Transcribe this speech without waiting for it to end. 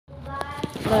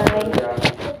Bye.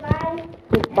 Goodbye.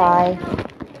 Goodbye.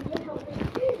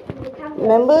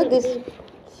 Remember this?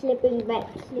 Sleeping bag,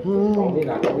 sleeping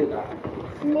bag.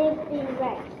 Sleeping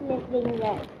bag, sleeping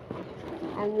bag.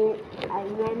 I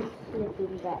meant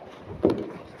sleeping bag.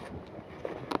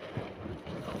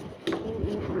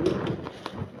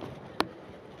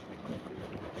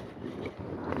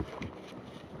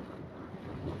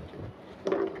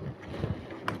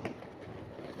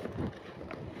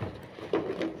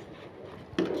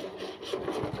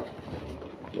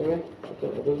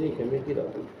 I don't think you can make it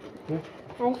up.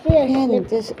 I see a Can slip.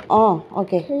 just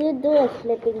okay. Can you do a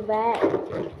sleeping bag?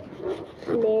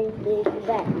 Sleeping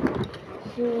bag.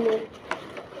 Sleep.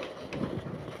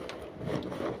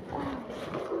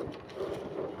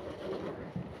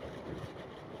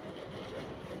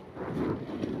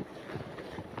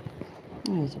 I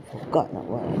just forgot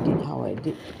what I did, how I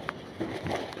did.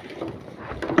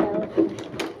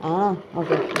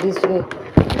 Okay, this way.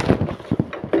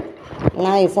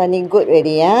 Now it's sounding good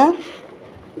already, yeah?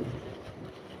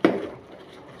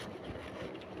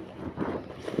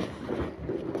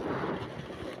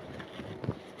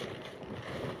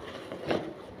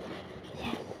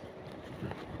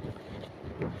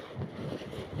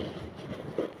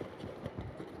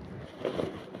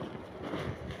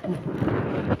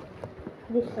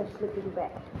 This is a sleeping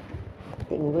bag.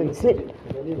 Think go and sleep.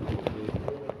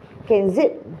 Can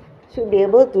zip. Should be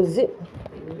able to zip.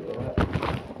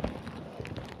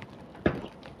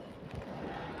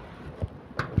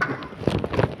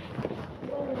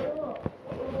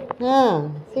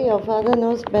 See, your father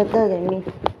knows better than me.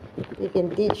 He can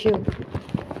teach you.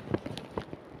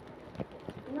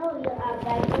 No, you are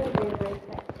better than my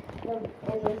father.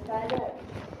 And your father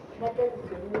better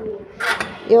than me.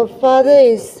 Your father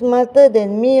is smarter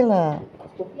than me, lah.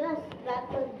 You're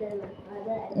smarter than my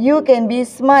father. You can be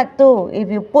smart too if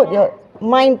you put your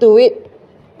mind to it.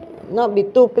 Not be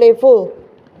too playful.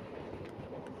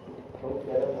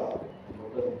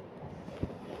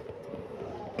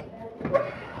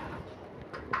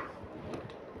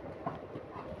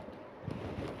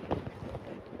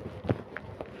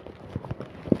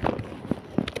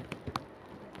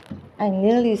 I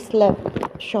nearly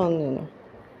slapped Sean, you know.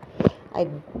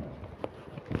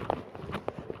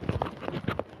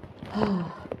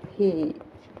 He,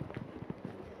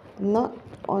 not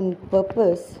on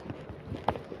purpose,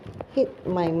 hit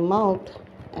my mouth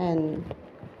and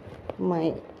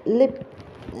my lip,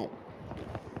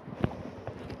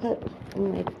 hurt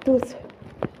my tooth.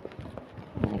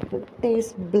 I could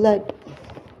taste blood.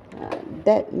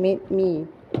 That made me.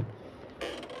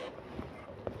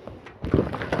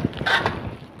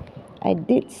 I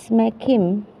did smack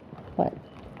him, but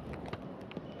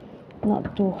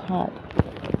not too hard.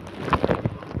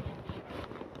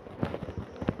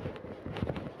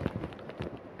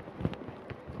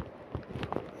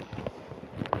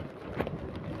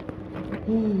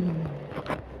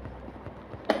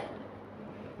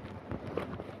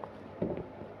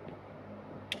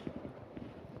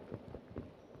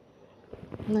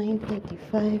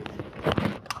 $9.35.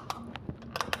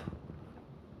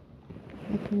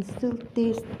 I can still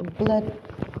taste the blood.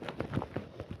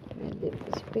 My lip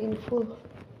is painful.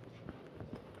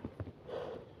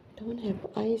 Don't have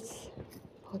ice.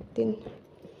 14.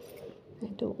 I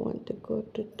don't want to go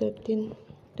to 13.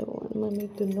 Don't want mommy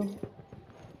to know.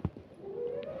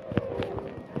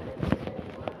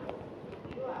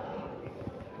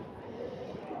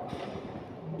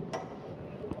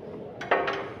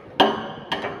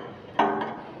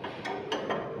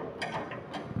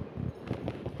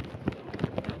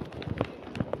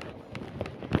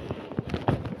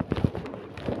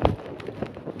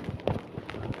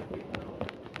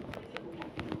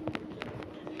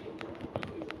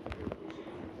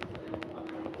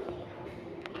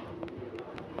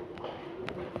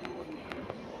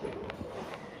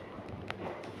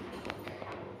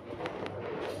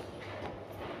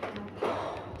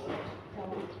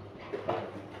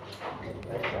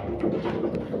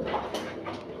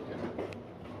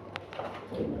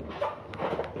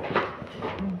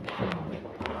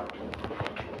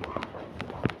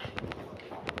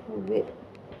 Wait.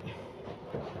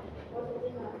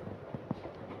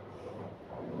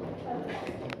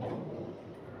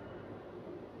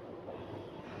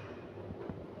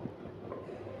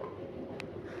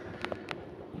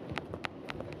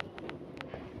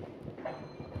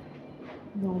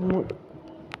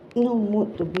 No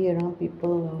mood to be around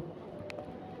people.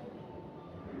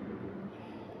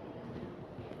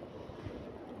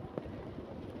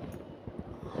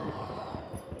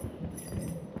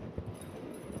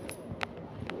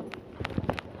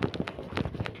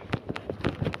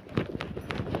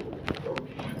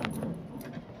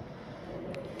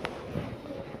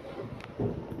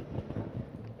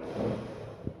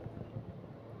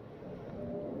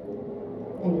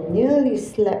 literally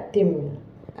slapped him.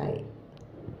 I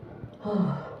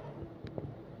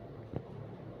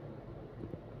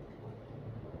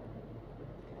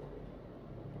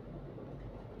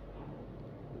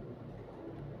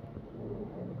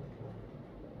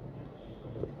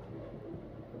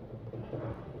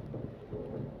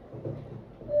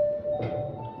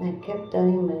I kept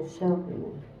telling myself,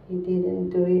 he didn't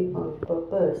do it on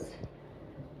purpose.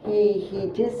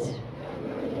 He just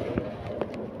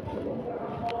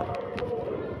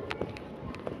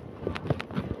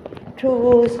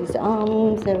throws his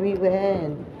arms everywhere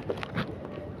and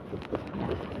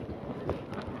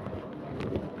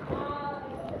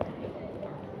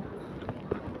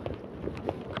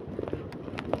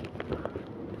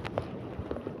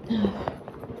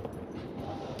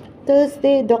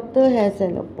Thursday, doctor has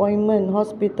an appointment,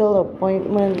 hospital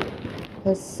appointment.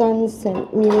 Her son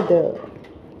sent me that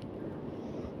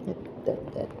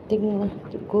thing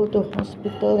to go to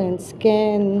hospital and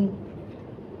scan.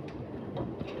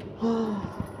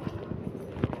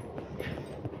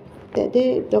 That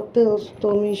day, doctor also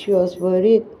told me she was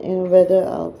worried and whether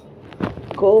I'll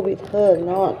go with her or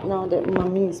not now that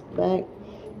mommy is back.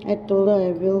 I told her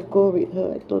I will go with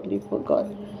her. I totally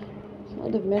forgot. Saw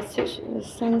the message the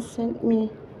son sent me.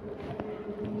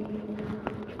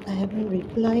 I haven't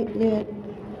replied yet.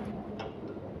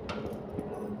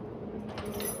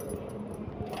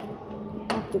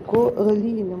 I have to go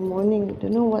early in the morning.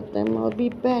 Don't know what time I'll be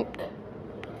back.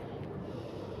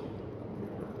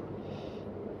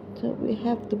 So we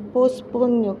have to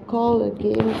postpone your call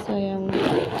again, sayang.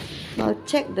 I'll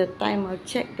check the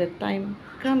time.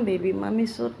 Come, baby,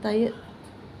 mommy's so tired.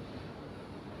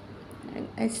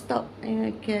 I stopped and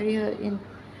I carry her in.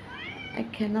 I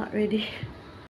cannot already.